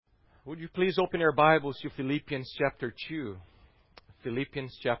Would you please open your Bibles to Philippians chapter 2?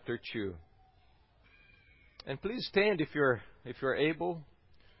 Philippians chapter 2. And please stand if you're able.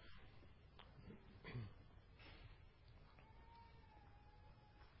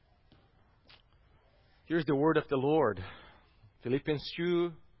 Here's the word of the Lord. Philippians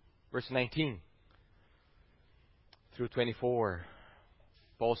 2, verse 19 through 24.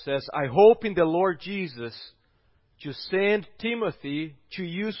 Paul says, I hope in the Lord Jesus to send Timothy to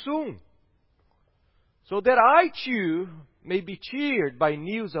you soon, so that I too may be cheered by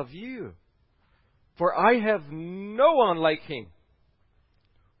news of you. For I have no one like him,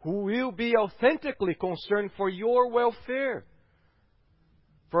 who will be authentically concerned for your welfare.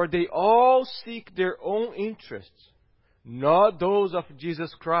 For they all seek their own interests, not those of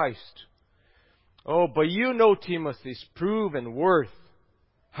Jesus Christ. Oh, but you know Timothy's proven worth,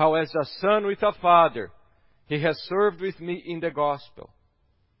 how as a son with a father, he has served with me in the gospel.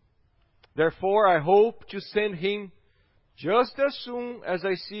 Therefore, I hope to send him just as soon as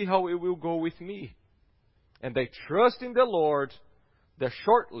I see how it will go with me. And I trust in the Lord that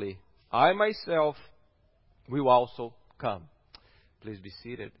shortly I myself will also come. Please be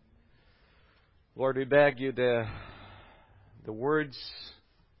seated. Lord, we beg you the words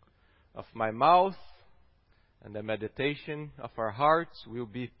of my mouth and the meditation of our hearts will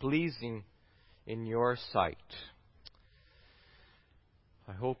be pleasing in your sight.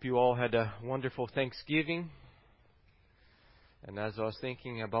 I hope you all had a wonderful Thanksgiving. And as I was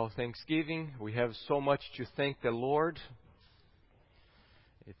thinking about Thanksgiving, we have so much to thank the Lord.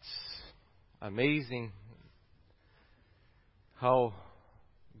 It's amazing how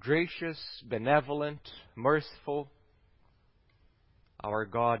gracious, benevolent, merciful our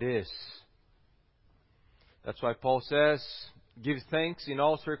God is. That's why Paul says, give thanks in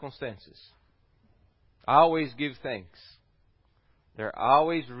all circumstances. Always give thanks. There are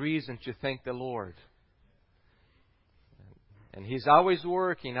always reasons to thank the Lord. And He's always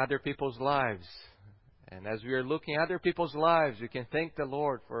working in other people's lives. And as we are looking at other people's lives, we can thank the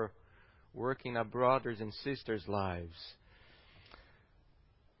Lord for working in our brothers and sisters' lives.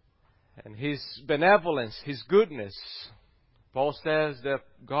 And His benevolence, His goodness. Paul says that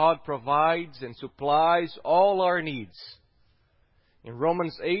God provides and supplies all our needs. In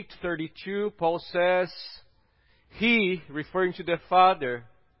Romans 8:32, Paul says, He, referring to the Father,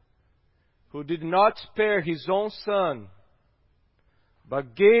 who did not spare His own Son,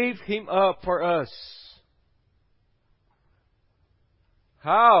 but gave Him up for us,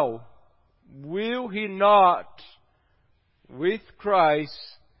 how will He not, with Christ,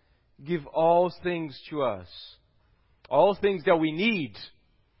 give all things to us? All things that we need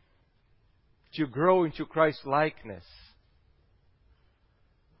to grow into Christ's likeness.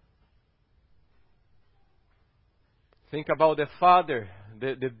 Think about the Father,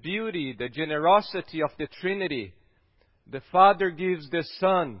 the beauty, the generosity of the Trinity. The Father gives the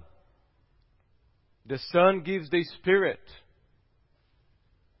Son. The Son gives the Spirit.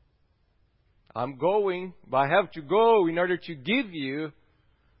 I'm going, but I have to go in order to give you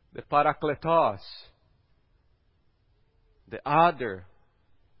the Parakletos, the other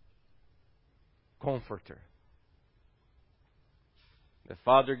Comforter. The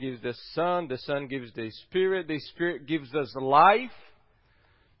Father gives the Son gives the Spirit gives us life,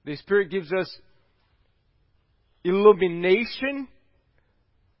 the Spirit gives us illumination,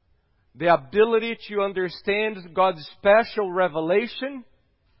 the ability to understand God's special revelation.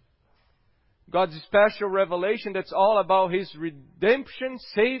 God's special revelation that's all about His redemption,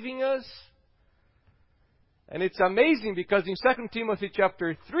 saving us. And it's amazing because in 2 Timothy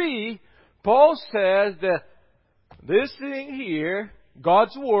chapter 3, Paul says that this thing here,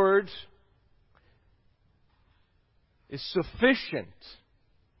 God's Word, is sufficient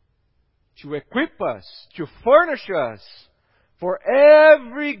to equip us, to furnish us for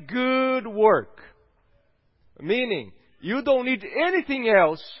every good work. Meaning, you don't need anything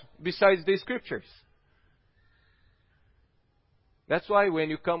else besides the Scriptures. That's why when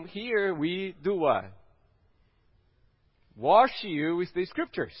you come here, we do what? Wash you with the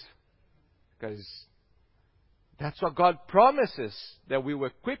Scriptures. Because that's what God promises, that we will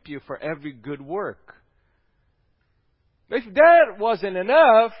equip you for every good work. If that wasn't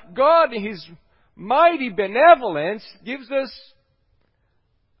enough, God in His mighty benevolence gives us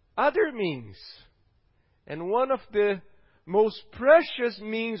other means. And one of the most precious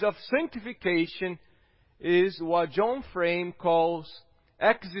means of sanctification is what John Frame calls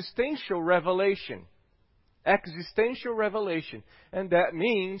existential revelation. Existential revelation. And that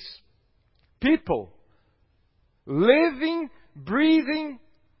means people, living, breathing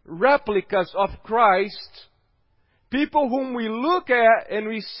replicas of Christ, People whom we look at and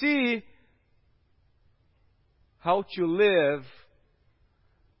we see how to live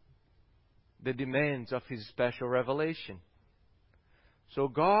the demands of His special revelation. So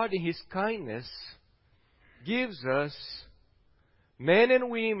God, in His kindness, gives us men and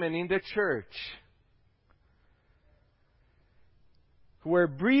women in the church who are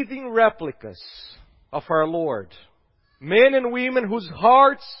breathing replicas of our Lord. Men and women whose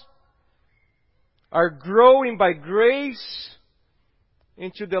hearts are growing by grace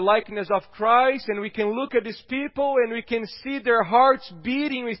into the likeness of Christ, and we can look at these people and we can see their hearts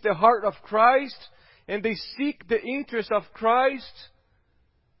beating with the heart of Christ, and they seek the interest of Christ.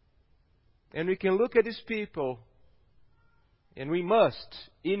 And we can look at these people and we must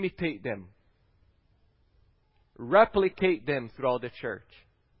imitate them, replicate them throughout the church.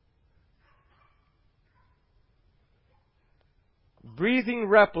 Breathing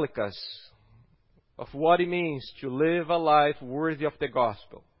replicas of what it means to live a life worthy of the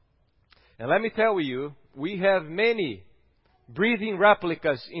gospel. And let me tell you, we have many breathing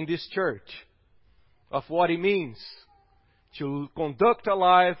replicas in this church of what it means to conduct a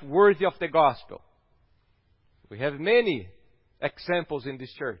life worthy of the gospel. We have many examples in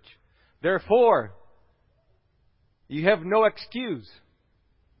this church. Therefore, you have no excuse.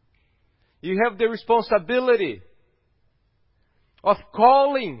 You have the responsibility of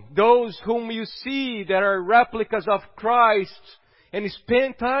calling those whom you see that are replicas of Christ and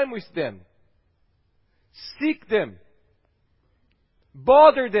spend time with them. Seek them.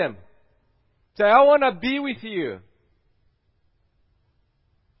 Bother them. Say, I want to be with you.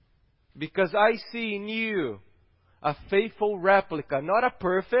 Because I see in you a faithful replica, not a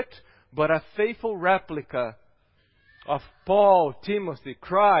perfect, but a faithful replica of Paul, Timothy,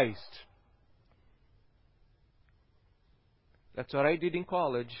 Christ. That's what I did in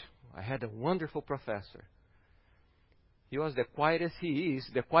college. I had a wonderful professor. He was the quietest, he is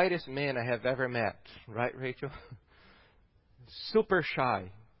the quietest man I have ever met. Right, Rachel? Super shy.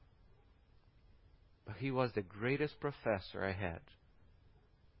 But he was the greatest professor I had.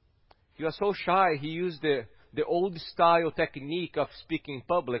 He was so shy, he used the old style technique of speaking in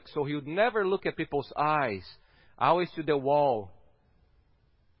public, so he would never look at people's eyes, always to the wall.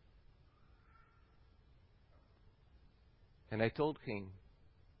 And I told him,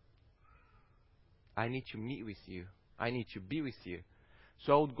 I need to meet with you. I need to be with you.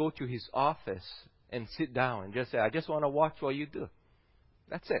 So I would go to his office and sit down and just say, I just want to watch what you do.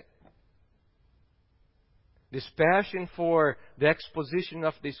 That's it. This passion for the exposition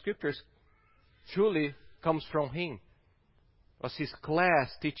of the Scriptures truly comes from him. It was his class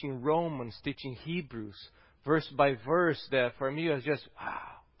teaching Romans, teaching Hebrews, verse by verse, that for me was just, wow,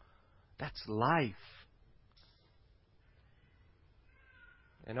 that's life.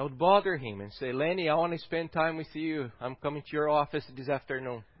 And I would bother him and say, Lenny, I want to spend time with you. I'm coming to your office this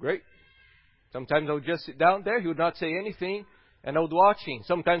afternoon. Great. Sometimes I would just sit down there. He would not say anything. And I would watch him.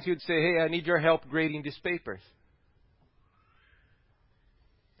 Sometimes he would say, hey, I need your help grading these papers.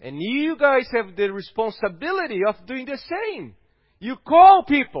 And you guys have the responsibility of doing the same. You call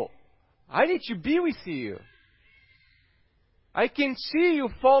people. I need to be with you. I can see you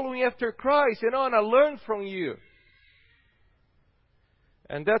following after Christ, and I want to learn from you.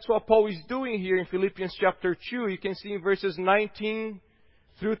 And that's what Paul is doing here in Philippians chapter 2. You can see in verses 19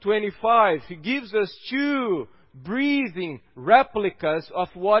 through 25. He gives us two breathing replicas of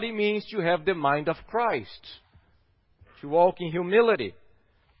what it means to have the mind of Christ. To walk in humility.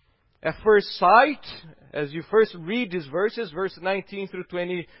 At first sight, as you first read these verses, verse 19 through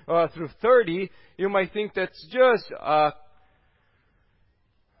 30, you might think that's just a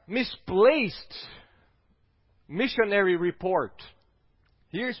misplaced missionary report.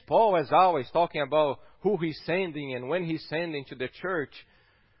 Here's Paul, as always, talking about who he's sending and when he's sending to the church.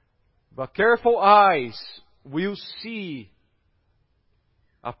 But careful eyes will see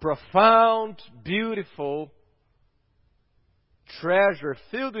a profound, beautiful treasure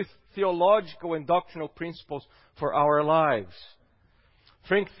filled with theological and doctrinal principles for our lives.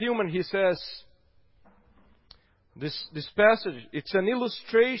 Frank Thielman, he says, this passage, it's an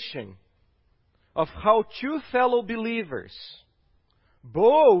illustration of how two fellow believers,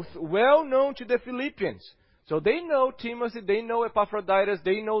 both well known to the Philippians. So they know Timothy, they know Epaphroditus,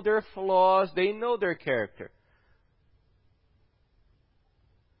 they know their flaws, they know their character.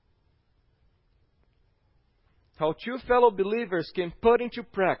 How two fellow believers can put into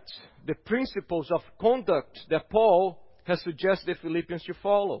practice the principles of conduct that Paul has suggested the Philippians to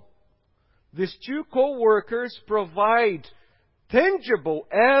follow. These two co-workers provide tangible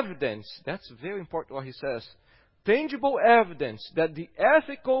evidence. That's very important what he says. Tangible evidence that the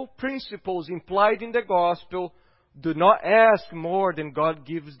ethical principles implied in the gospel do not ask more than God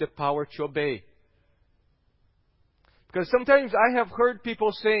gives the power to obey. Because sometimes I have heard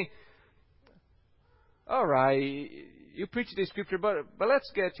people saying, all right, you preach the scripture, but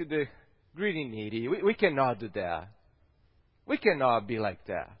let's get to the gritty-nitty. We cannot do that. We cannot be like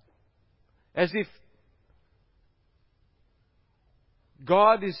that. As if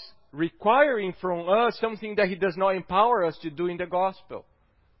God is requiring from us something that He does not empower us to do in the gospel.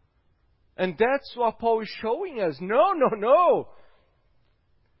 And that's what Paul is showing us. No, no, no.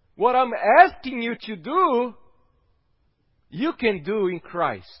 What I'm asking you to do, you can do in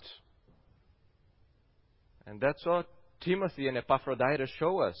Christ. And that's what Timothy and Epaphroditus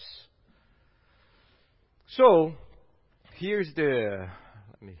show us. So, here's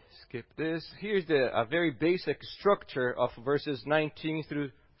let me skip this. Here's a very basic structure of verses 19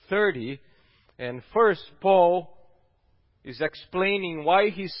 through 30. And first, Paul is explaining why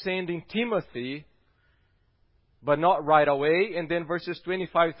he's sending Timothy, but not right away. And then verses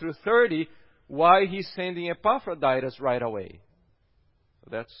 25 through 30, why he's sending Epaphroditus right away.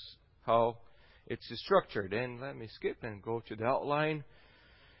 That's how it's structured. And let me skip and go to the outline.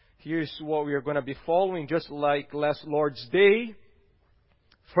 Here's what we are going to be following, just like last Lord's Day.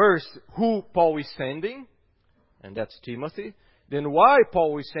 First, who Paul is sending, and that's Timothy. Then why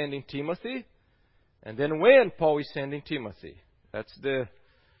Paul is sending Timothy. And then when Paul is sending Timothy. That's the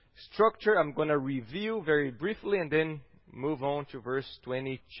structure I'm going to review very briefly and then move on to verse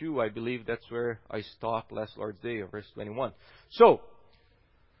 22. I believe that's where I stopped last Lord's Day, or verse 21. So,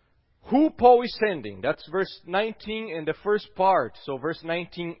 who Paul is sending. That's verse 19 and the first part. So verse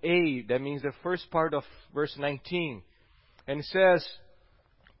 19a, that means the first part of verse 19. And it says,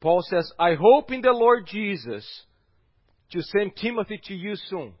 Paul says, I hope in the Lord Jesus to send Timothy to you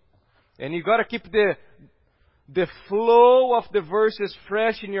soon. And you got to keep the flow of the verses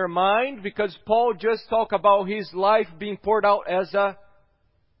fresh in your mind, because Paul just talked about his life being poured out as a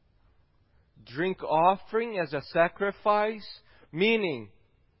drink offering, as a sacrifice, meaning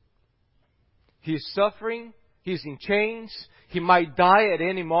he's suffering, he's in chains, he might die at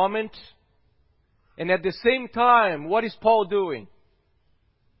any moment. And at the same time, what is Paul doing?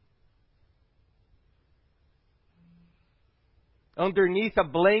 Underneath a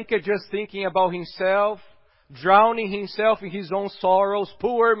blanket, just thinking about himself, drowning himself in his own sorrows.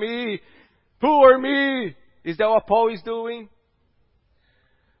 Poor me! Poor me! Is that what Paul is doing?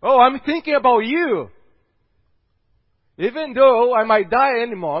 Oh, I'm thinking about you. Even though I might die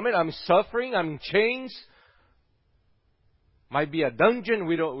any moment, I'm suffering, I'm in chains. Might be a dungeon,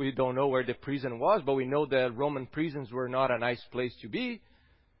 we don't know where the prison was, but we know that Roman prisons were not a nice place to be.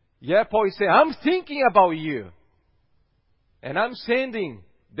 Yeah, Paul is saying, I'm thinking about you. And I'm sending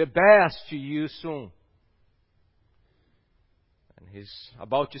the best to you soon. And he's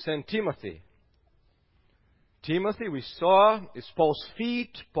about to send Timothy. Timothy, we saw, is Paul's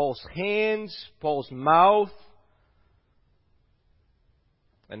feet, Paul's hands, Paul's mouth.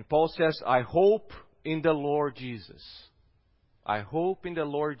 And Paul says, I hope in the Lord Jesus. I hope in the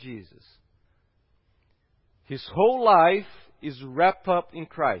Lord Jesus. His whole life is wrapped up in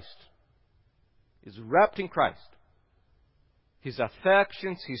Christ. Is wrapped in Christ. His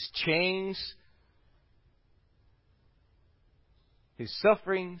affections, his chains, his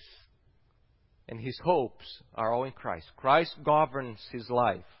sufferings, and his hopes are all in Christ. Christ governs his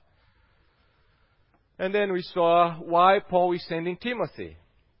life. And then we saw why Paul is sending Timothy.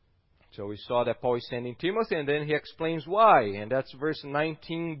 So we saw that Paul is sending Timothy, and then he explains why. And that's verse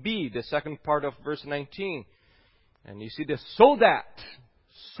 19b, the second part of verse 19. And you see the so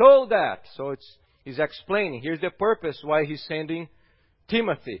that. So he's explaining. Here's the purpose why he's sending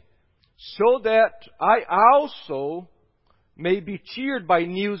Timothy. So that I also may be cheered by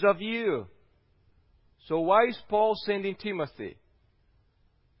news of you. So why is Paul sending Timothy?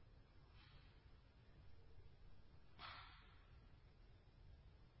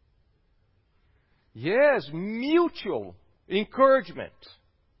 Yes, mutual encouragement.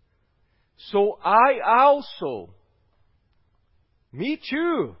 So I also, me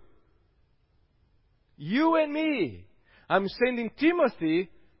too, you and me, I'm sending Timothy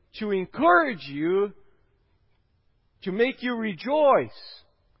to encourage you, to make you rejoice,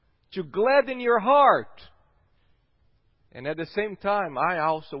 to gladden your heart. And at the same time, I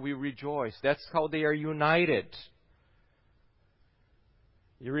also will rejoice. That's how they are united.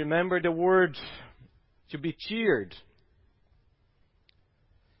 You remember the word to be cheered.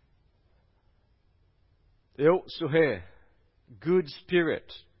 Eu sorrir, good spirit,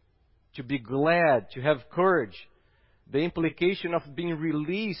 to be glad, to have courage. The implication of being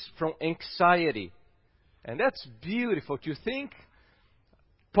released from anxiety. And that's beautiful to think.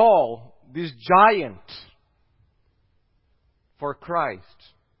 Paul, this giant, for Christ.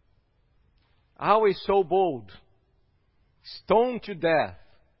 Always so bold. Stoned to death.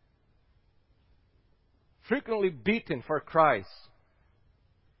 Frequently beaten for Christ.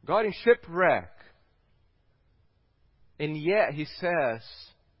 Got in shipwreck. And yet he says,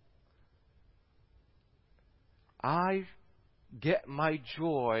 I get my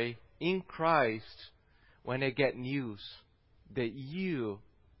joy in Christ when I get news that you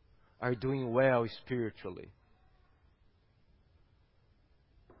are doing well spiritually.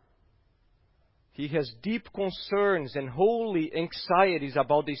 He has deep concerns and holy anxieties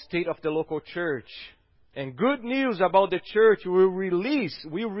about the state of the local church. And good news about the church will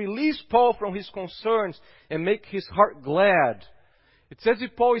release Paul from his concerns and make his heart glad. It's as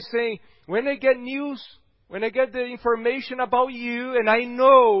if Paul is saying, when I get news, when I get the information about you, and I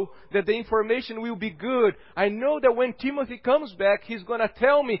know that the information will be good, I know that when Timothy comes back, he's going to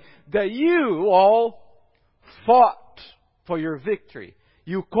tell me that you all fought for your victory.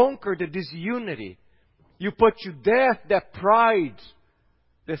 You conquered the disunity. You put to death that pride,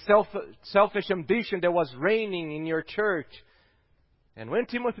 the selfish ambition that was reigning in your church. And when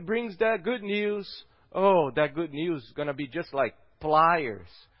Timothy brings that good news, that good news is going to be just like pliers,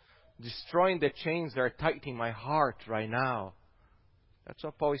 destroying the chains that are tightening my heart right now. That's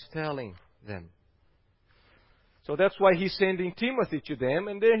what Paul is telling them. So that's why he's sending Timothy to them,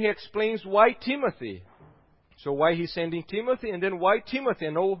 and then he explains why Timothy. So why he's sending Timothy, and then why Timothy,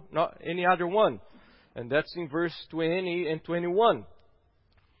 and not any other one. And that's in verse 20 and 21.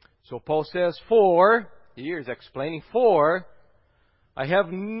 So Paul says, here is explaining, I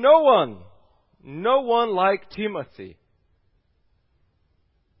have no one like Timothy.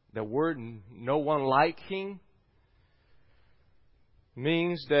 The word no one like him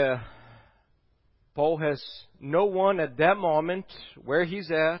means that Paul has no one at that moment where he's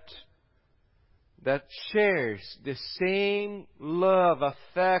at that shares the same love,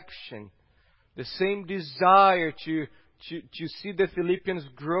 affection, the same desire to see the Philippians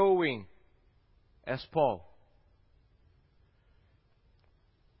growing as Paul.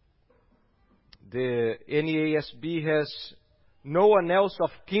 The NASB has no one else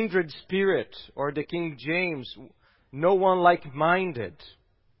of kindred spirit, or the King James, no one like-minded.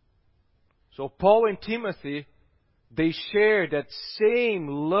 So Paul and Timothy, they share that same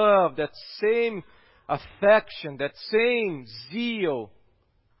love, that same affection, that same zeal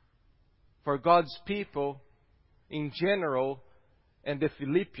for God's people in general, and the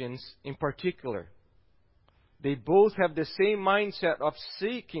Philippians in particular. They both have the same mindset of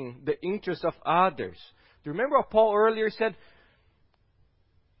seeking the interests of others. Do you remember what Paul earlier said?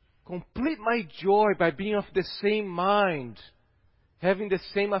 Complete my joy by being of the same mind, having the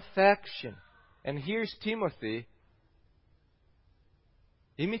same affection. And here's Timothy.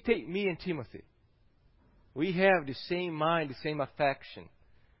 Imitate me and Timothy. We have the same mind, the same affection.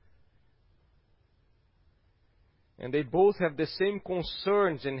 And they both have the same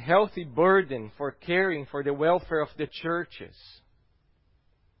concerns and healthy burden for caring for the welfare of the churches.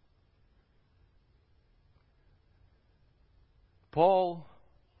 Paul,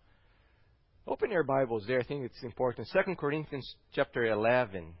 open your Bibles there. I think it's important. 2 Corinthians chapter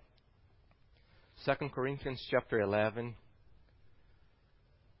 11. 2 Corinthians chapter 11.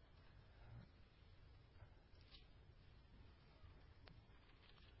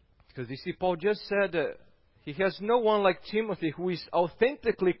 Because you see, Paul just said that he has no one like Timothy who is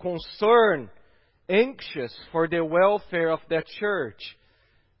authentically concerned, anxious for the welfare of that church.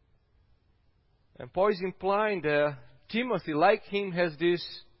 And Paul is implying that Timothy, like him, has this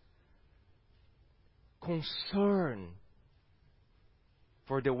concern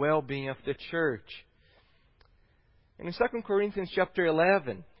for the well-being of the church. And in 2 Corinthians chapter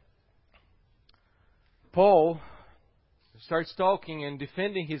 11, Paul starts talking and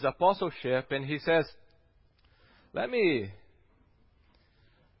defending his apostleship, and he says, Let me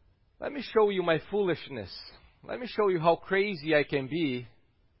show you my foolishness. Let me show you how crazy I can be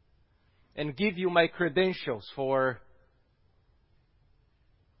and give you my credentials for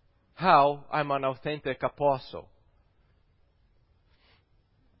how I'm an authentic apostle.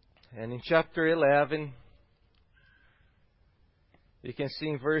 And in chapter 11, you can see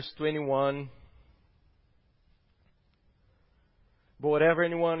in verse 21, but whatever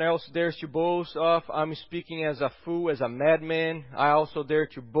anyone else dares to boast of, I'm speaking as a fool, as a madman. I also dare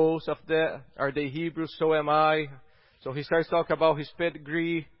to boast of that. Are they Hebrews? So am I. So he starts talking about his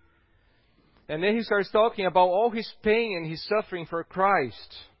pedigree. And then he starts talking about all his pain and his suffering for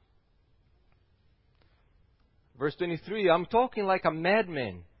Christ. Verse 23, I'm talking like a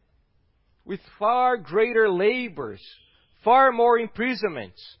madman, with far greater labors, far more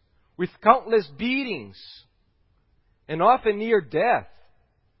imprisonments, with countless beatings. and often near death.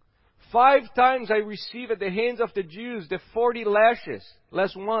 5 times I received at the hands of the Jews the 40 lashes,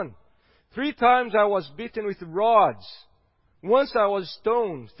 less one. 3 times I was beaten with rods. Once I was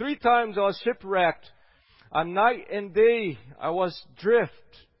stoned. 3 times I was shipwrecked. A night and day I was adrift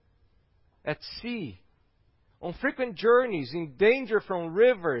at sea, on frequent journeys, in danger from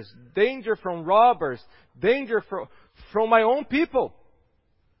rivers, danger from robbers, danger from my own people,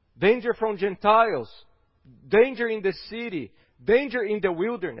 danger from Gentiles, danger in the city, danger in the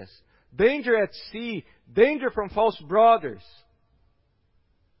wilderness, danger at sea, danger from false brothers.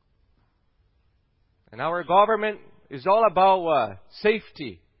 And our government is all about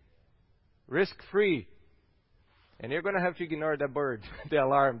safety, risk-free. And you're going to have to ignore the bird, the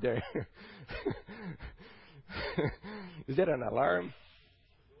alarm there. Is that an alarm?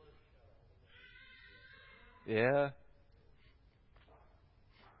 Yeah.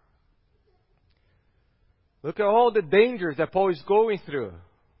 Look at all the dangers that Paul is going through.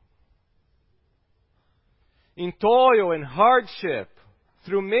 In toil and hardship,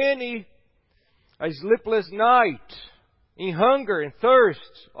 through many a sleepless night, in hunger and thirst,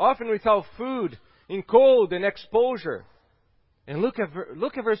 often without food, in cold and exposure. And look at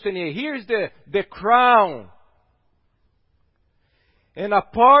verse 28. Here's the crown. And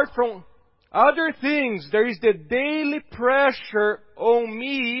apart from other things, there is the daily pressure on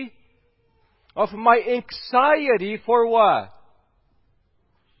me of my anxiety for what?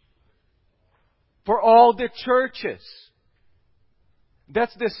 For all the churches.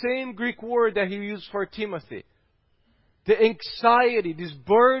 That's the same Greek word that he used for Timothy. The anxiety, this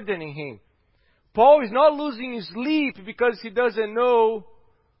burdening him. Paul is not losing his sleep because he doesn't know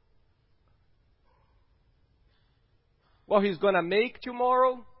what he's going to make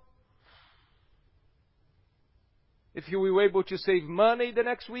tomorrow. If he will be able to save money the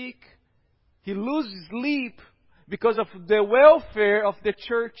next week. He loses sleep because of the welfare of the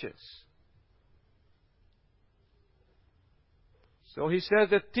churches. So he says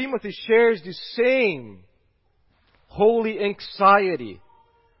that Timothy shares the same holy anxiety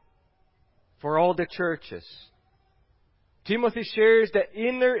for all the churches. Timothy shares the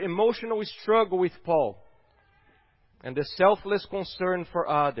inner emotional struggle with Paul and the selfless concern for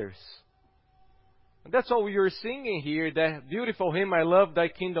others. And that's all we are singing here, that beautiful hymn, I love thy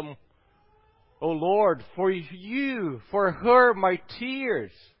kingdom, O Lord, for you, for her, my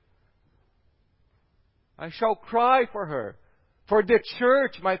tears. I shall cry for her. For the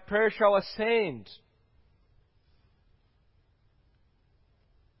church, my prayer shall ascend.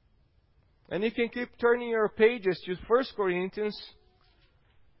 And you can keep turning your pages to 1 Corinthians.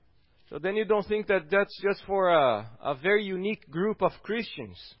 So then you don't think that that's just for a very unique group of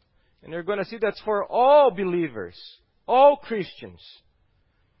Christians. And you're going to see that's for all believers, all Christians.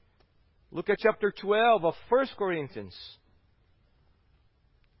 Look at chapter 12 of 1 Corinthians.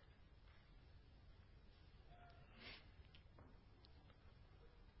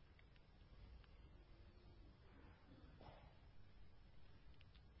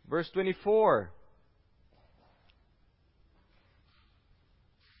 Verse 24.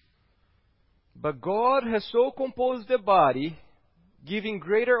 But God has so composed the body, giving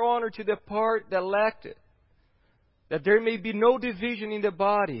greater honor to the part that lacked it, that there may be no division in the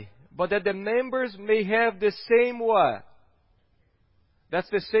body, but that the members may have the same what? That's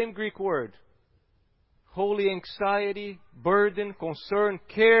the same Greek word. Holy anxiety, burden, concern,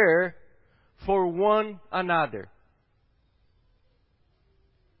 care for one another.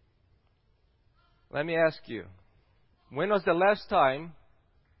 Let me ask you, when was the last time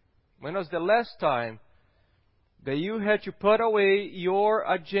that you had to put away your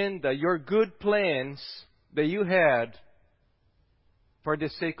agenda, your good plans that you had for the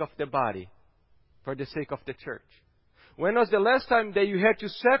sake of the body, for the sake of the church? When was the last time that you had to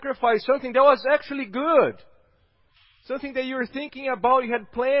sacrifice something that was actually good? Something that you were thinking about, you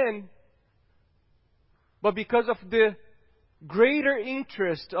had planned, but because of the greater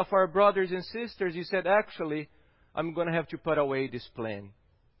interest of our brothers and sisters, you said, actually, I'm going to have to put away this plan.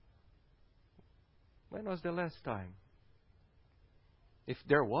 When was the last time? If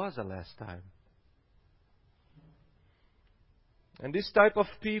there was a last time. And this type of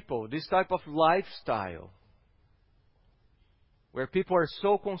people, this type of lifestyle, where people are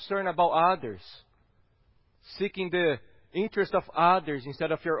so concerned about others, seeking the interest of others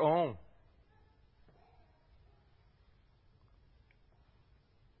instead of your own.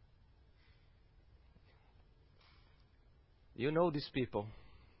 You know these people.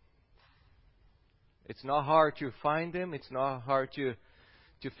 It's not hard to find them. It's not hard to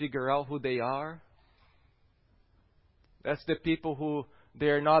figure out who they are. That's the people who they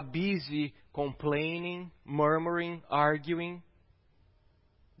are not busy complaining, murmuring, arguing.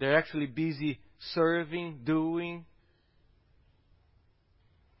 They're actually busy serving, doing.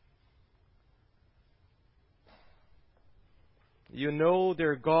 You know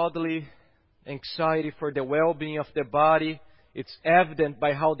their godly anxiety for the well-being of the body. It's evident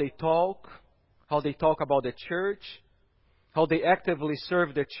by how they talk about the church, how they actively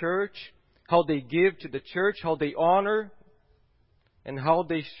serve the church, how they give to the church, how they honor, and how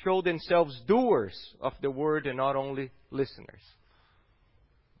they show themselves doers of the word and not only listeners.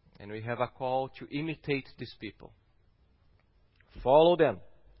 And we have a call to imitate these people. Follow them.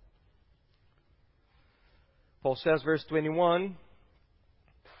 Paul says, verse 21,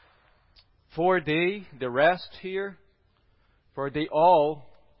 for they, the rest here, for they all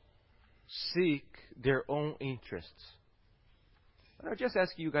seek their own interests. I'll just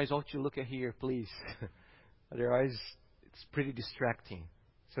ask you guys all to look at here, please. Otherwise, it's pretty distracting.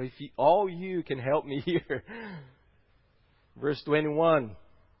 So if all you can help me here. Verse 21,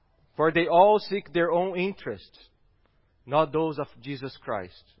 for they all seek their own interests, not those of Jesus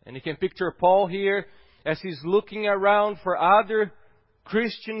Christ. And you can picture Paul here as he's looking around for other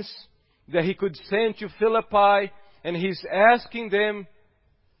Christians that he could send to Philippi, and he's asking them,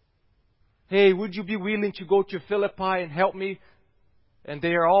 hey, would you be willing to go to Philippi and help me? And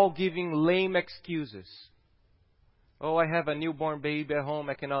they are all giving lame excuses. Oh, I have a newborn baby at home,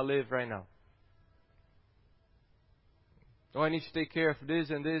 I cannot live right now. Oh, I need to take care of this,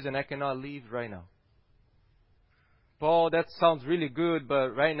 and I cannot leave right now. Paul, that sounds really good,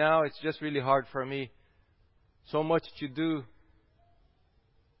 but right now it's just really hard for me. So much to do.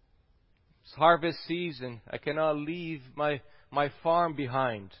 It's harvest season. I cannot leave my farm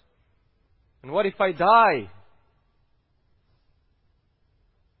behind. And what if I die?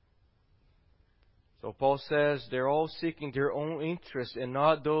 So Paul says they're all seeking their own interests and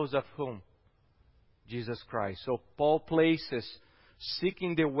not those of whom? Jesus Christ. So Paul places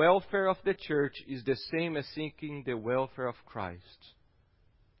seeking the welfare of the church is the same as seeking the welfare of Christ.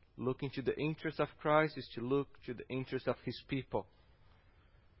 Looking to the interest of Christ is to look to the interest of His people.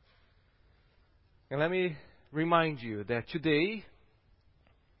 And let me remind you that today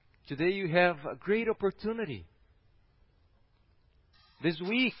you have a great opportunity. This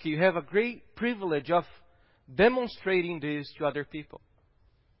week you have a great privilege of demonstrating this to other people.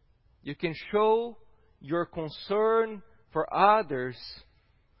 You can show your concern for others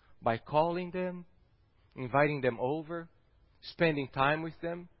by calling them, inviting them over, spending time with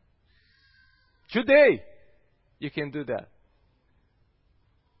them. Today, you can do that.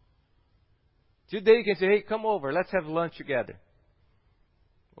 Today you can say, hey, come over, let's have lunch together.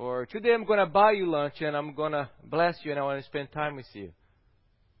 Or today I'm going to buy you lunch and I'm going to bless you and I want to spend time with you.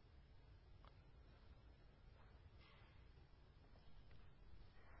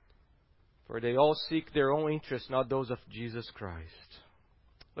 For they all seek their own interests, not those of Jesus Christ.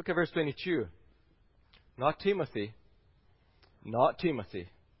 Look at verse 22. Not Timothy. Not Timothy.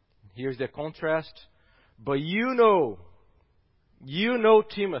 Here's the contrast. But you know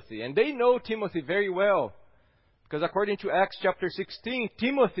Timothy. And they know Timothy very well. Because according to Acts chapter 16,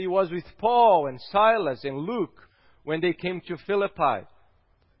 Timothy was with Paul and Silas and Luke when they came to Philippi.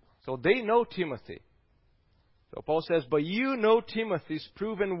 So they know Timothy. So Paul says, but you know Timothy's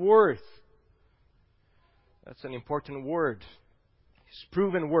proven worth. That's an important word. His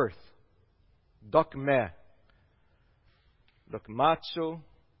proven worth. Dokme. Dokmacho.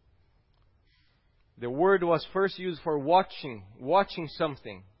 The word was first used for watching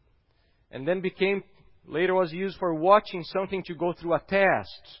something. And then later was used for watching something to go through a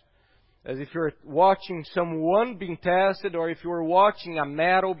test. As if you're watching someone being tested, or if you were watching a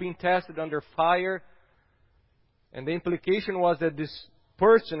metal being tested under fire. And the implication was that this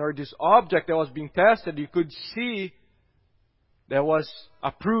person or this object that was being tested, you could see that was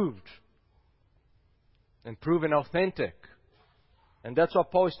approved and proven authentic. And that's what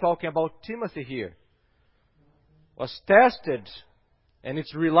Paul is talking about Timothy here. Was tested and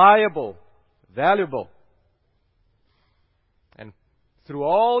it's reliable, valuable. And through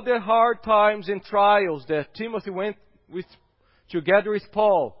all the hard times and trials that Timothy went together with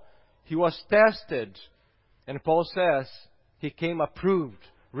Paul, he was tested. And Paul says he came approved,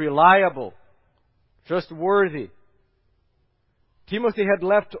 reliable, trustworthy. Timothy had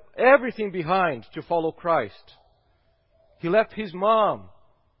left everything behind to follow Christ. He left his mom,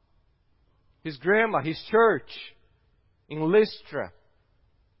 his grandma, his church in Lystra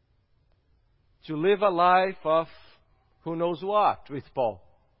to live a life of who knows what with Paul.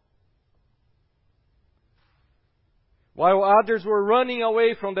 While others were running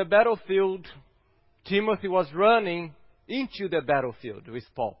away from the battlefield, Timothy was running into the battlefield with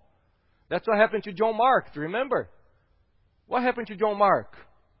Paul. That's what happened to John Mark. Do you remember? What happened to John Mark?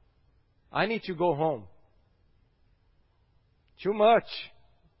 I need to go home. Too much.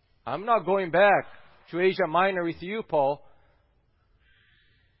 I'm not going back to Asia Minor with you, Paul.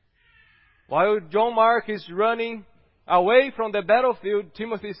 While John Mark is running away from the battlefield,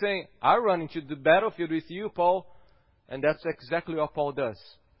 Timothy is saying, I run into the battlefield with you, Paul. And that's exactly what Paul does.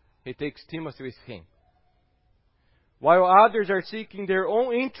 He takes Timothy with him. While others are seeking their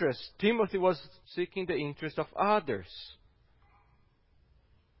own interest, Timothy was seeking the interest of others.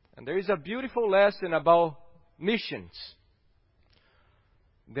 And there is a beautiful lesson about missions.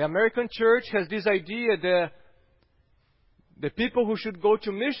 The American church has this idea that the people who should go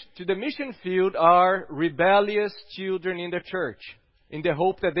to the mission field are rebellious children in the church, in the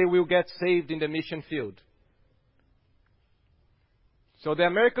hope that they will get saved in the mission field. So the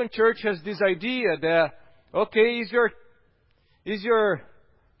American church has this idea that, okay, is your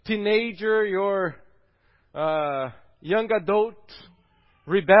teenager, your young adult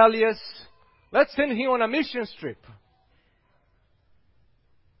rebellious? Let's send him on a mission trip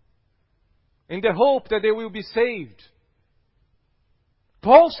in the hope that they will be saved.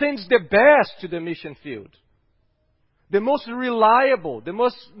 Paul sends the best to the mission field. The most reliable, the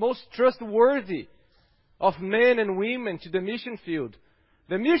most trustworthy of men and women to the mission field.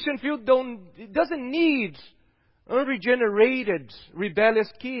 The mission field doesn't need unregenerated, rebellious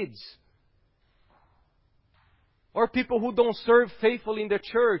kids. Or people who don't serve faithfully in the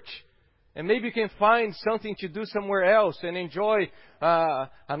church. And maybe you can find something to do somewhere else and enjoy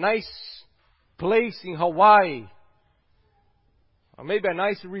a nice place in Hawaii. Or maybe a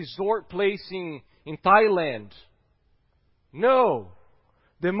nice resort place in Thailand. No.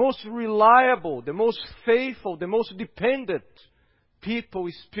 The most reliable, the most faithful, the most dependent people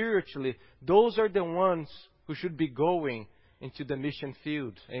spiritually, those are the ones who should be going into the mission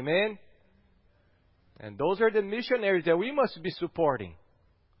field. Amen? And those are the missionaries that we must be supporting.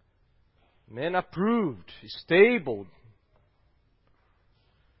 Men approved, stable.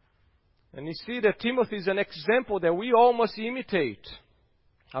 And you see that Timothy is an example that we all must imitate.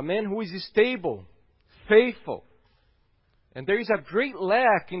 A man who is stable, faithful. And there is a great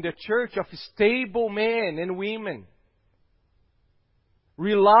lack in the church of stable men and women.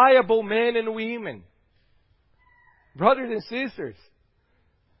 Reliable men and women. Brothers and sisters,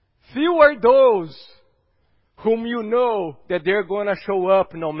 few are those whom you know that they're going to show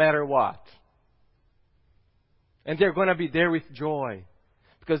up no matter what. And they're going to be there with joy.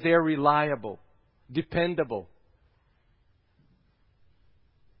 Because they are reliable, dependable.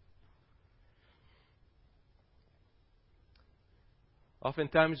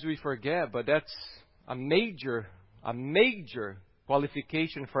 Oftentimes we forget, but that's a major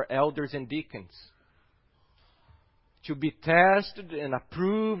qualification for elders and deacons. To be tested and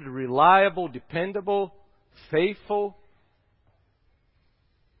approved, reliable, dependable, faithful.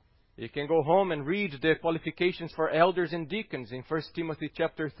 You can go home and read the qualifications for elders and deacons in 1 Timothy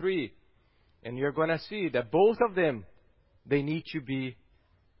chapter 3. And you're going to see that both of them, they need to be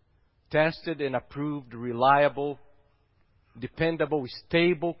tested and approved, reliable, dependable,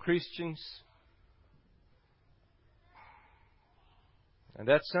 stable Christians. And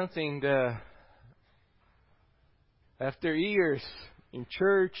that's something that after years in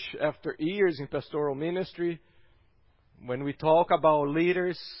church, after years in pastoral ministry, when we talk about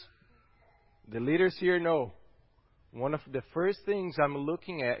leaders, the leaders here know one of the first things I'm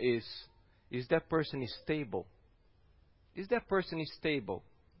looking at is that person is stable? Is that person stable?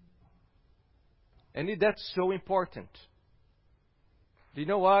 And that's so important. Do you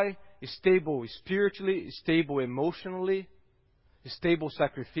know why? Stable spiritually, stable emotionally, stable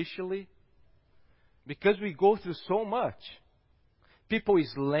sacrificially. Because we go through so much. People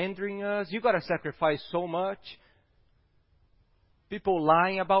is slandering us. You got to sacrifice so much. People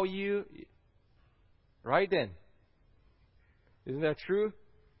lying about you. Right then. Isn't that true?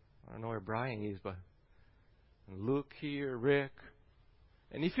 I don't know where Brian is, but Luke here, Rick.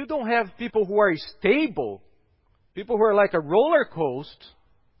 And if you don't have people who are stable, people who are like a roller coaster,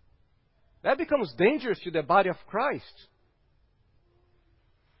 that becomes dangerous to the body of Christ.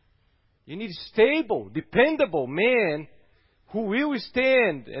 You need stable, dependable men who will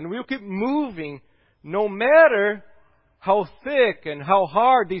stand and will keep moving no matter how thick and how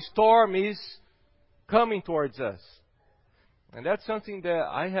hard the storm is coming towards us. And that's something that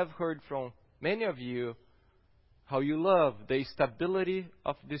I have heard from many of you, how you love the stability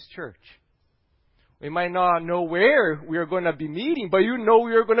of this church. We might not know where we are going to be meeting, but you know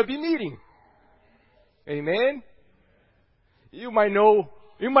we are going to be meeting. Amen? You might know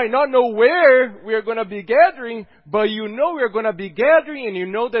You might not know where we are going to be gathering, but you know we are going to be gathering, and you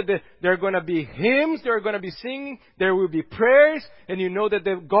know that there are going to be hymns, there are going to be singing, there will be prayers, and you know that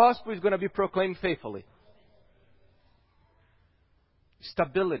the gospel is going to be proclaimed faithfully.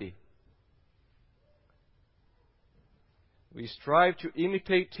 Stability. We strive to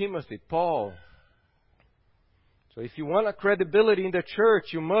imitate Timothy, Paul. So if you want a credibility in the church,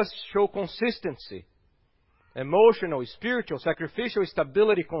 you must show consistency. Emotional, spiritual, sacrificial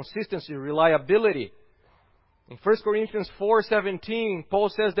stability, consistency, reliability. In 1 Corinthians 4:17, Paul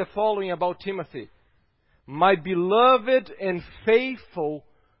says the following about Timothy. My beloved and faithful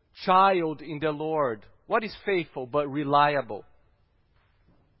child in the Lord. What is faithful but reliable?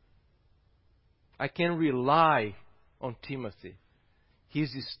 I can rely on Timothy.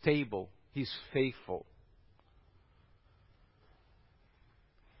 He's stable. He's faithful.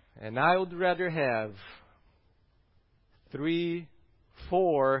 And I would rather have 3,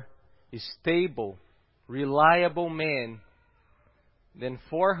 4 stable, reliable men than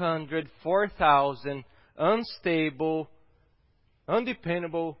 400, 4,000 unstable,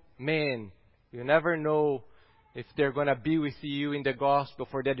 undependable men. You never know if they're going to be with you in the gospel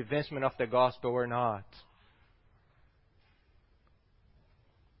for the advancement of the gospel or not.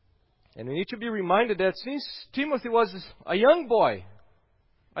 And we need to be reminded that since Timothy was a young boy,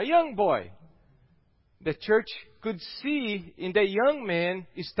 the church could see in the young man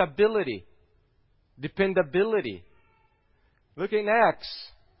stability, dependability. Look in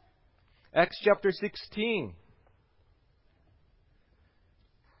Acts chapter 16.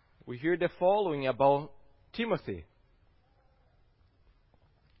 We hear the following about Timothy.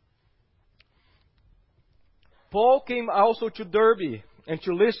 Paul came also to Derbe and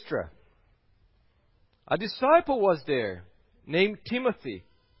to Lystra. A disciple was there, named Timothy,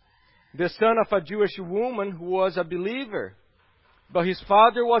 the son of a Jewish woman who was a believer, but his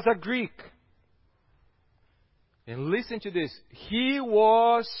father was a Greek. And listen to this. He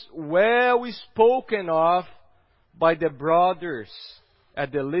was well spoken of by the brothers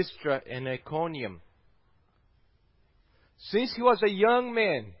at the Lystra and Iconium. Since he was a young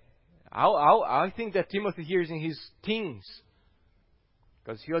man, I think that Timothy here is in his teens,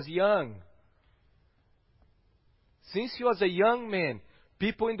 because he was young. Since he was a young man,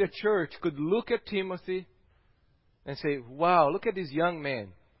 people in the church could look at Timothy and say, wow, look at this young man.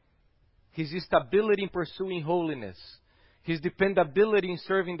 His stability in pursuing holiness. His dependability in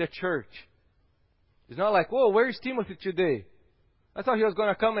serving the church. It's not like, whoa, where is Timothy today? I thought he was going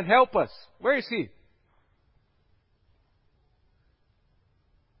to come and help us. Where is he?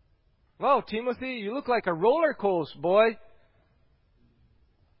 Well, Timothy, you look like a roller coaster, boy.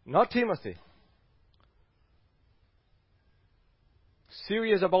 Not Timothy.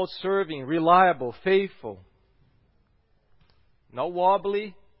 Serious about serving, reliable, faithful. Not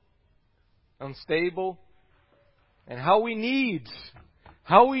wobbly, unstable. And how we need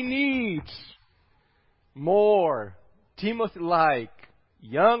more Timothy-like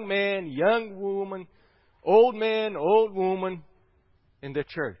young man, young woman, old man, old woman in the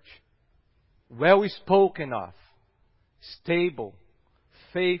church. Well spoken of, stable,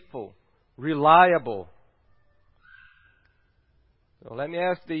 faithful, reliable. So let me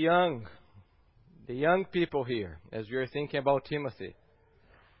ask the young people here, as we are thinking about Timothy.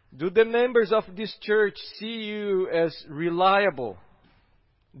 Do the members of this church see you as reliable,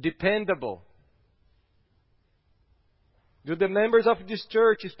 dependable? Do the members of this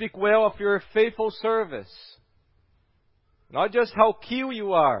church speak well of your faithful service? Not just how cute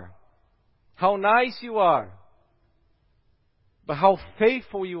you are, how nice you are, but how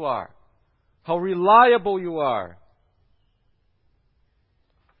faithful you are, how reliable you are.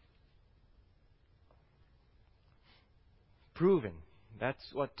 Proven. That's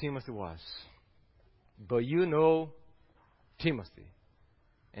what Timothy was. But you know Timothy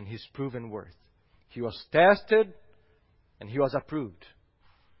and his proven worth. He was tested and he was approved.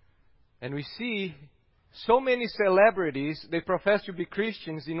 And we see so many celebrities, they profess to be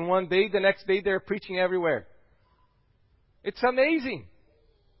Christians. In one day, the next day they're preaching everywhere. It's amazing.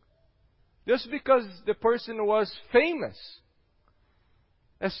 Just because the person was famous.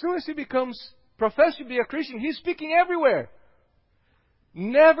 As soon as he profess to be a Christian, he's speaking everywhere.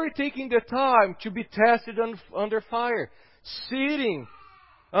 Never taking the time to be tested under fire. Sitting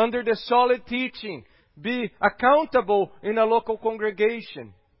under the solid teaching. Be accountable in a local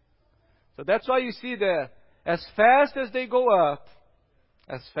congregation. So that's why you see that as fast as they go up,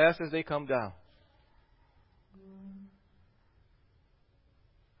 as fast as they come down.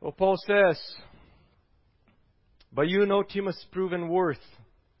 Well, Paul says, but you know Timothy's proven worth.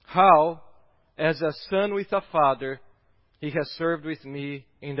 How, as a son with a father, he has served with me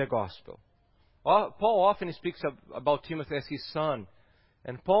in the gospel. Paul often speaks about Timothy as his son.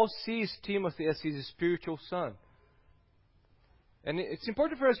 And Paul sees Timothy as his spiritual son. And it's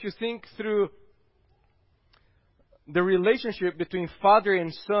important for us to think through the relationship between father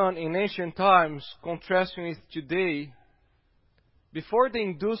and son in ancient times, contrasting with today. Before the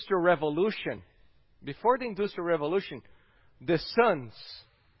Industrial Revolution, the sons,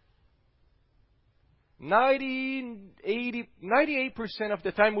 98% of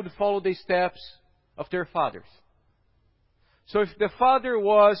the time would follow the steps of their fathers. So if the father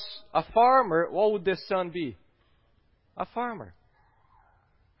was a farmer, what would the son be? A farmer.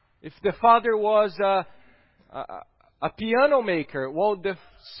 If the father was a piano maker, what would the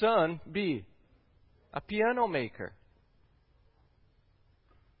son be? A piano maker.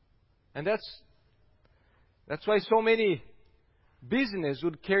 And that's why so many businesses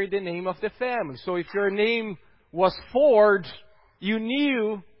would carry the name of the family. So if your name was Ford, you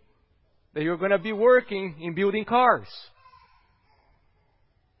knew that you're going to be working in building cars.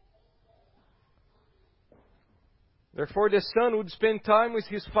 Therefore, the son would spend time with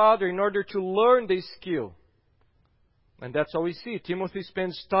his father in order to learn the skill. And that's how we see. Timothy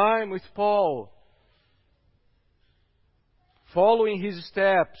spends time with Paul, following his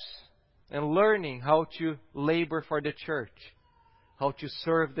steps and learning how to labor for the church, how to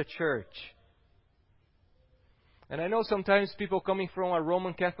serve the church. And I know sometimes people coming from a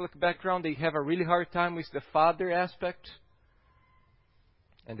Roman Catholic background, they have a really hard time with the father aspect.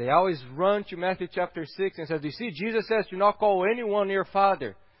 And they always run to Matthew chapter 6 and says, you see, Jesus says, do not call anyone your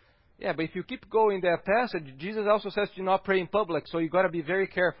father. Yeah, but if you keep going that passage, Jesus also says to not pray in public, so you've got to be very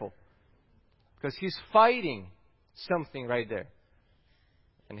careful. Because he's fighting something right there.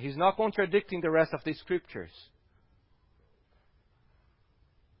 And he's not contradicting the rest of the scriptures.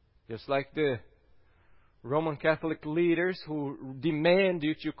 Just like the Roman Catholic leaders who demand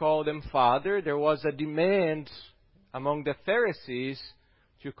you to call them father, there was a demand among the Pharisees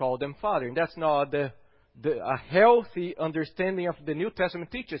to call them father. And that's not a healthy understanding of the New Testament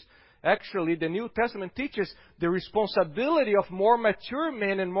teaches. Actually, the New Testament teaches the responsibility of more mature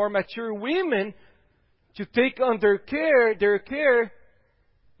men and more mature women to take under their care,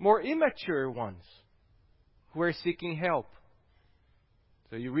 more immature ones who are seeking help.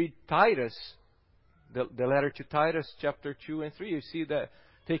 So you read Titus, the letter to Titus, chapter 2 and 3, you see that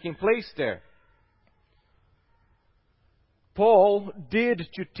taking place there. Paul did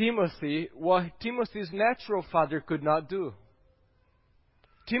to Timothy what Timothy's natural father could not do.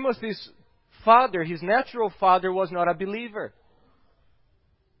 Timothy's father, his natural father, was not a believer.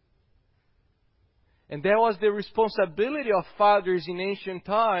 And that was the responsibility of fathers in ancient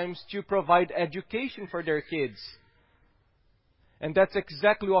times to provide education for their kids. And that's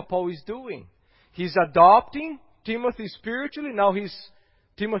exactly what Paul is doing. He's adopting Timothy spiritually. Now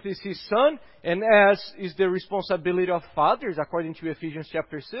Timothy is his son. And as is the responsibility of fathers, according to Ephesians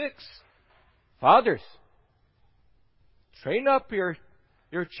chapter 6. Fathers, train up your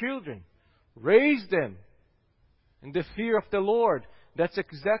children. Raise them in the fear of the Lord. That's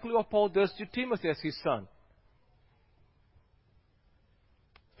exactly what Paul does to Timothy as his son.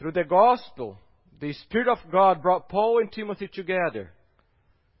 Through the gospel, the Spirit of God brought Paul and Timothy together.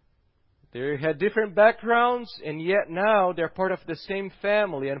 They had different backgrounds, and yet now they're part of the same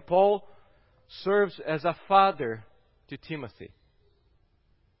family. And Paul serves as a father to Timothy.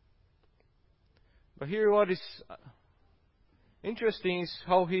 But here what is interesting is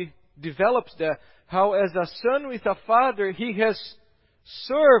how he develops that. How as a son with a father, he has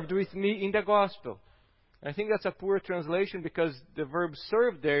served with me in the gospel. I think that's a poor translation because the verb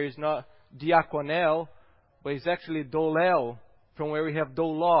serve there is not diakonel, but it's actually dolel, from where we have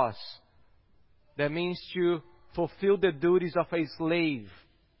dolos. That means to fulfill the duties of a slave.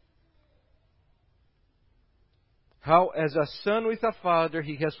 How as a son with a father,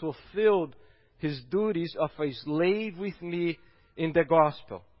 he has fulfilled his duties of a slave with me in the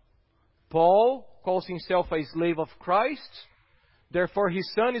gospel. Paul calls himself a slave of Christ. Therefore,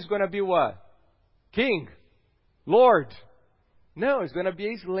 his son is going to be what? King. Lord. No, he's going to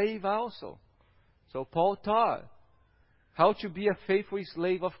be a slave also. So Paul taught how to be a faithful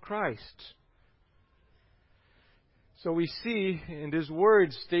slave of Christ. So we see in these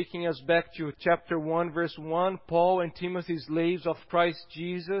words, taking us back to chapter 1, verse 1, Paul and Timothy, slaves of Christ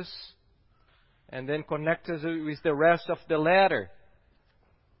Jesus, and then connect us with the rest of the letter,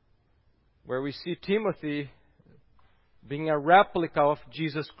 where we see Timothy being a replica of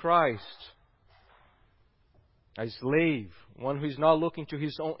Jesus Christ, a slave, one who is not looking to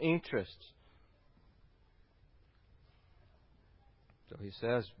his own interests. So he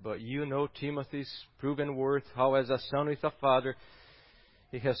says, but you know Timothy's proven worth, how as a son with a father,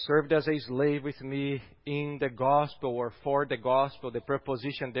 he has served as a slave with me in the gospel or for the gospel. The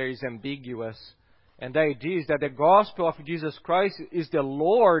preposition there is ambiguous. And the idea is that the gospel of Jesus Christ is the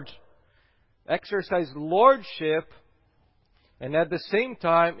Lord, exercise lordship, and at the same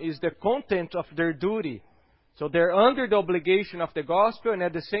time is the content of their duty. So they're under the obligation of the gospel, and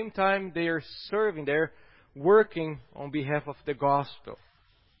at the same time they are serving, they're working on behalf of the gospel.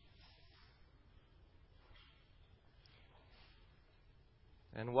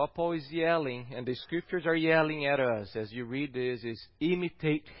 And what Paul is yelling, and the scriptures are yelling at us as you read this, is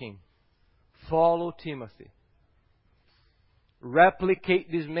imitate him. Follow Timothy.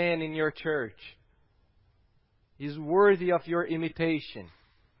 Replicate this man in your church. He's worthy of your imitation.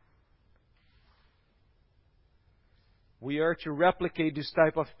 We are to replicate this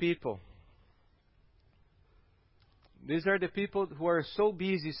type of people. These are the people who are so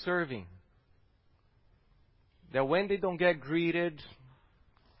busy serving that when they don't get greeted,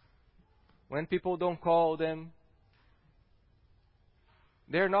 when people don't call them,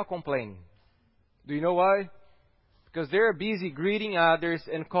 they're not complaining. Do you know why? Because they're busy greeting others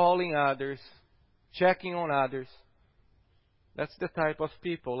and calling others, checking on others. That's the type of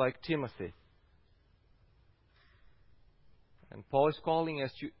people like Timothy. And Paul is calling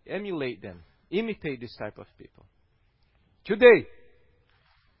us to emulate them, imitate this type of people. Today,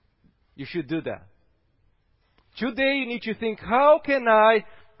 you should do that. Today you need to think, how can I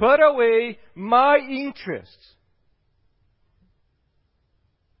put away my interests?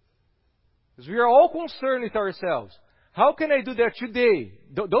 Because we are all concerned with ourselves. How can I do that today?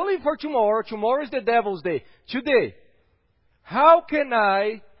 Don't leave for tomorrow. Tomorrow is the devil's day. Today, how can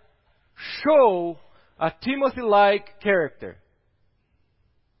I show a Timothy-like character?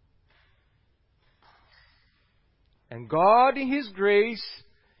 And God, in His grace,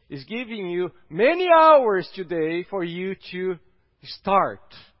 is giving you many hours today for you to start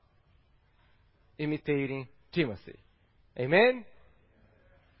imitating Timothy. Amen?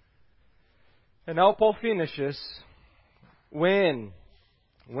 And now Paul finishes when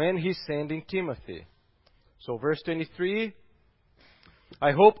he's sending Timothy. So verse 23,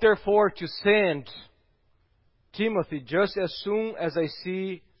 I hope therefore to send Timothy just as soon as I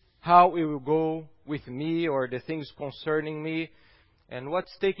see how it will go with me or the things concerning me. And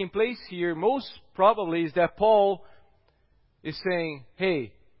what's taking place here most probably is that Paul is saying,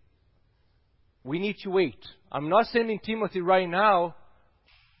 hey, we need to wait. I'm not sending Timothy right now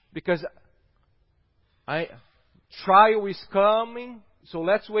because trial is coming. So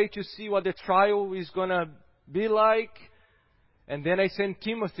let's wait to see what the trial is going to be like. And then I send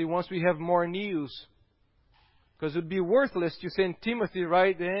Timothy once we have more news. Because it would be worthless to send Timothy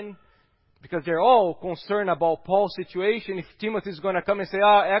right then, because they're all concerned about Paul's situation, if Timothy is going to come and say,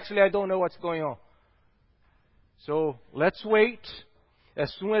 actually I don't know what's going on. So let's wait.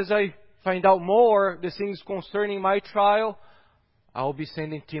 As soon as I find out more the things concerning my trial, I'll be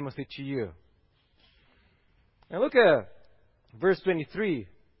sending Timothy to you. And look at verse 23.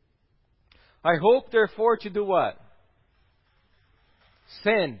 I hope therefore to do what?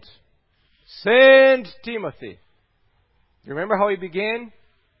 Send Timothy. You remember how he began?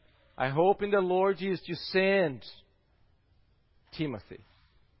 I hope in the Lord Jesus to send Timothy.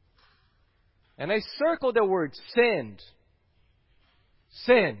 And I circled the word send.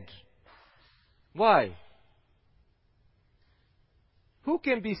 Send. Why? Who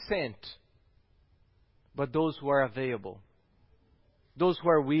can be sent but those who are available? Those who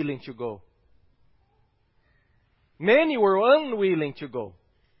are willing to go. Many were unwilling to go.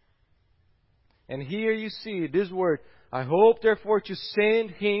 And here you see this word, I hope therefore to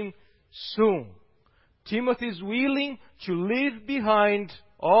send him soon. Timothy is willing to leave behind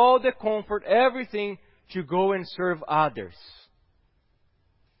all the comfort, everything, to go and serve others.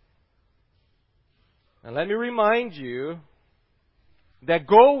 And let me remind you that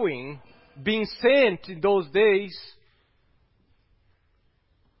being sent in those days,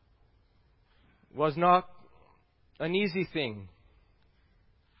 was not an easy thing.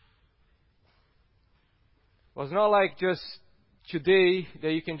 It was not like just today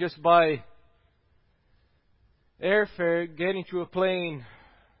that you can just buy airfare, get into a plane,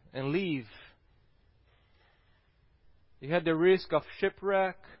 and leave. You had the risk of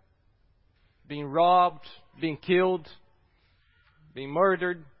shipwreck, being robbed, being killed, being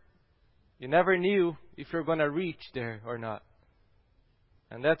murdered. You never knew if you're going to reach there or not.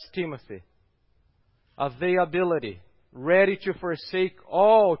 And that's Timothy. Availability. Ready to forsake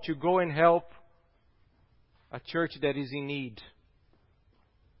all to go and help a church that is in need.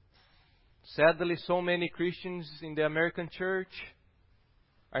 Sadly, so many Christians in the American church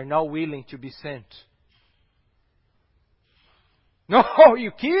are now willing to be sent. No, are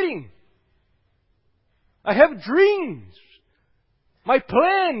you kidding? I have dreams. My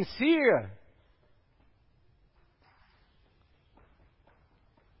plans here.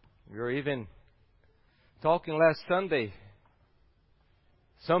 We were even talking last Sunday.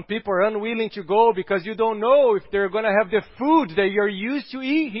 Some people are unwilling to go because you don't know if they're going to have the food that you're used to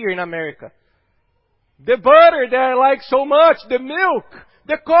eat here in America. The butter that I like so much, the milk,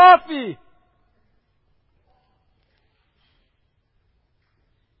 the coffee.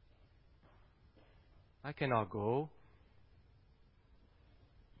 I cannot go.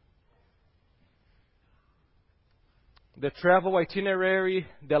 The travel itinerary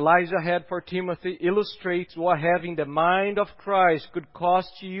that Elijah had for Timothy illustrates what having the mind of Christ could cost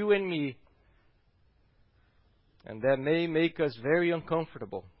you and me. And that may make us very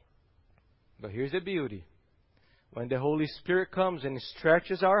uncomfortable. But here's the beauty. When the Holy Spirit comes and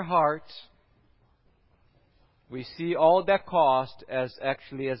stretches our hearts, we see all that cost as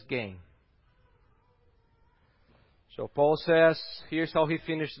actually as gain. So Paul says, here's how he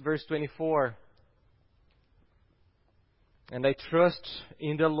finished verse 24. And I trust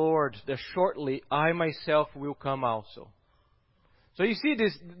in the Lord that shortly I myself will come also. So you see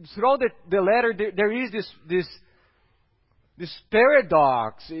this, throughout the letter, there is this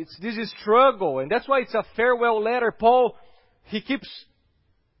paradox. It's this struggle. And that's why it's a farewell letter. Paul, he keeps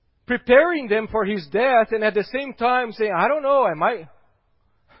preparing them for his death and at the same time saying, I don't know,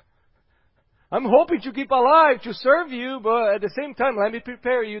 I'm hoping to keep alive to serve you, but at the same time, let me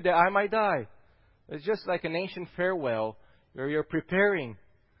prepare you that I might die. It's just like an ancient farewell where you're preparing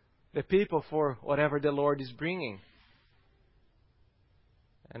the people for whatever the Lord is bringing.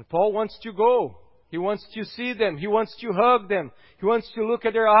 And Paul wants to go. He wants to see them. He wants to hug them. He wants to look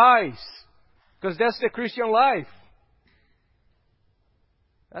at their eyes. Because that's the Christian life.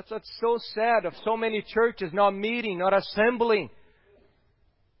 That's what's so sad of so many churches not meeting, not assembling.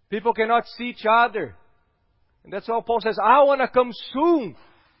 People cannot see each other. And that's why Paul says, I want to come soon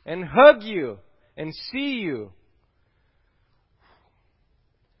and hug you and see you.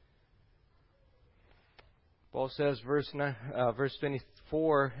 Paul says, verse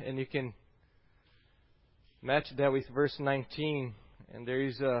 24, and you can match that with verse 19. And there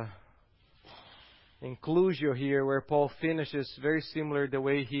is a inclusio here where Paul finishes very similar the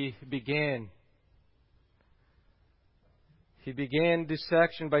way he began. He began this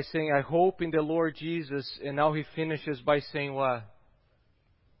section by saying, I hope in the Lord Jesus. And now he finishes by saying what?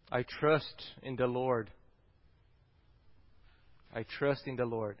 I trust in the Lord. I trust in the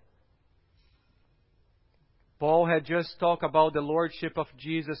Lord. Paul had just talked about the lordship of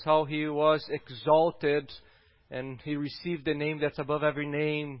Jesus, how he was exalted and he received the name that's above every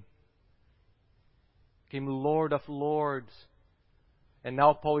name. Became Lord of Lords. And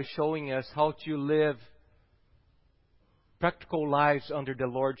now Paul is showing us how to live practical lives under the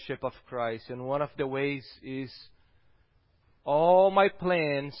lordship of Christ. And one of the ways is all my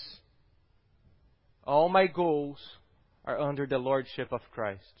plans, all my goals are under the lordship of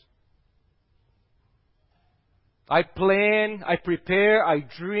Christ. I plan, I prepare, I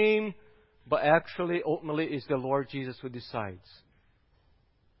dream, but actually, ultimately, it's the Lord Jesus who decides.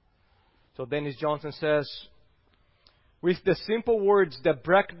 So Dennis Johnson says, with the simple words that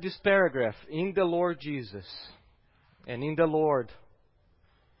bracket this paragraph, in the Lord Jesus and in the Lord,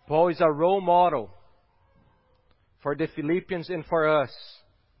 Paul is a role model for the Philippians and for us.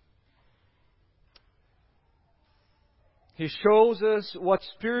 He shows us what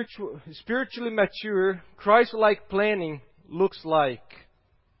spiritually mature, Christ-like planning looks like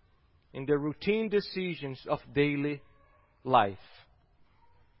in the routine decisions of daily life.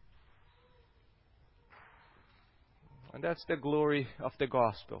 And that's the glory of the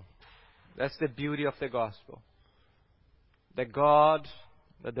gospel. That's the beauty of the gospel. That God,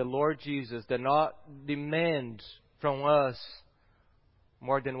 that the Lord Jesus, does not demand from us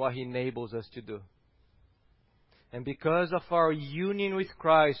more than what He enables us to do. And because of our union with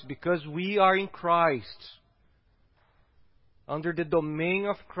Christ, because we are in Christ, under the domain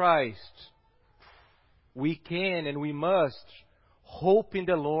of Christ, we can and we must hope in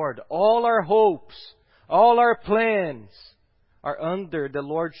the Lord. All our hopes, all our plans are under the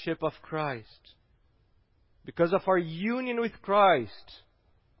lordship of Christ. Because of our union with Christ,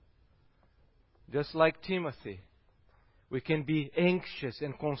 just like Timothy, we can be anxious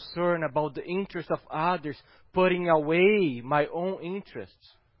and concerned about the interests of others, putting away my own interests.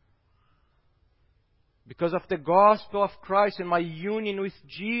 Because of the gospel of Christ and my union with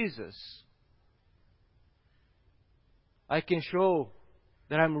Jesus, I can show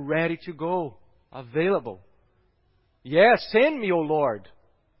that I'm ready to go, available. Yes, send me, O Lord.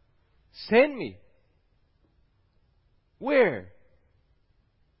 Send me. Where?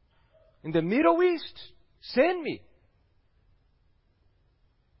 In the Middle East? Send me.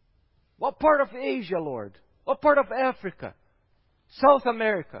 What part of Asia, Lord? What part of Africa? South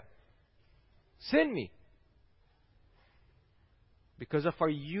America? Send me. Because of our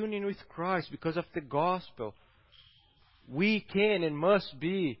union with Christ, because of the gospel, we can and must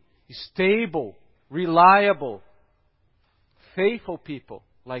be stable, reliable, faithful people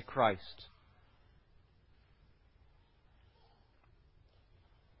like Christ.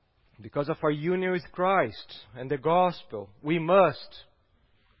 Because of our union with Christ and the gospel, we must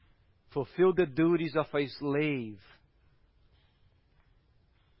fulfill the duties of a slave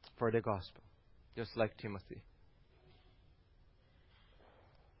for the gospel, just like Timothy.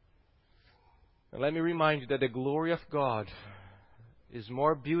 And let me remind you that the glory of God is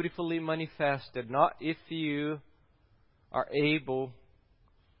more beautifully manifested not if you are able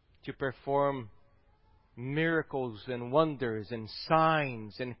to perform miracles and wonders and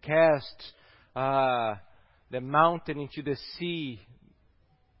signs and cast the mountain into the sea.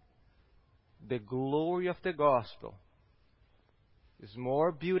 The glory of the gospel is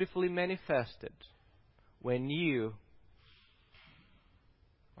more beautifully manifested when you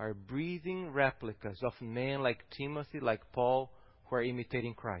are breathing replicas of men like Timothy, like Paul, who are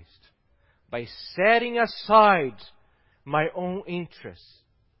imitating Christ. By setting aside my own interests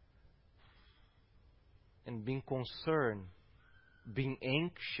and being concerned, being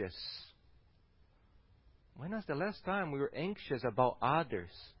anxious. When was the last time we were anxious about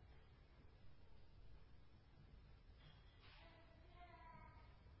others?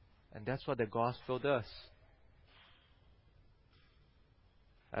 And that's what the gospel does.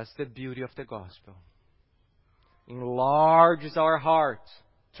 That's the beauty of the gospel. Enlarges our hearts,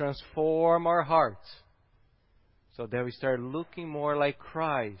 transform our hearts, so that we start looking more like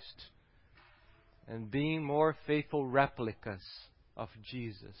Christ and being more faithful replicas of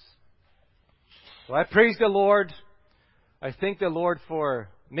Jesus. So I praise the Lord. I thank the Lord for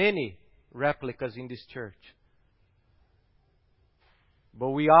many replicas in this church.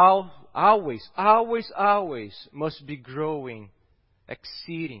 But we always must be growing,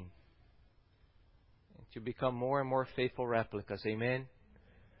 exceeding, to become more and more faithful replicas. Amen?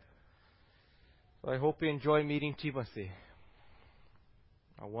 So I hope you enjoy meeting Timothy,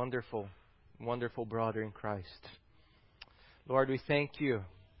 a wonderful, wonderful brother in Christ. Lord, we thank you.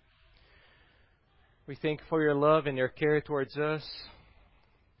 We thank you for your love and your care towards us.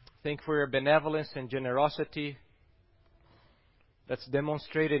 Thank you for your benevolence and generosity that's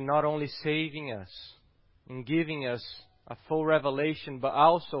demonstrated not only saving us and giving us a full revelation, but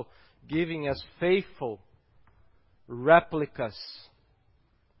also giving us faithful replicas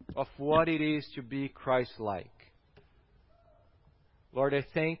of what it is to be Christ-like. Lord, I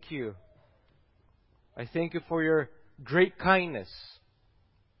thank you. I thank you for your great kindness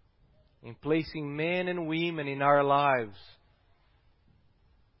in placing men and women in our lives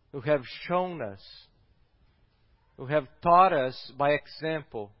who have shown us, who have taught us by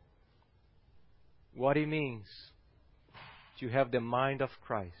example what it means to have the mind of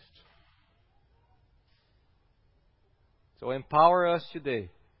Christ. So empower us today.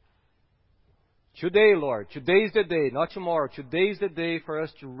 Today, Lord. Today is the day, not tomorrow. Today is the day for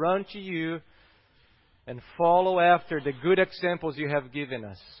us to run to you and follow after the good examples you have given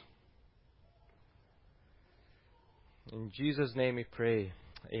us. In Jesus' name we pray.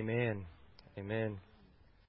 Amen. Amen.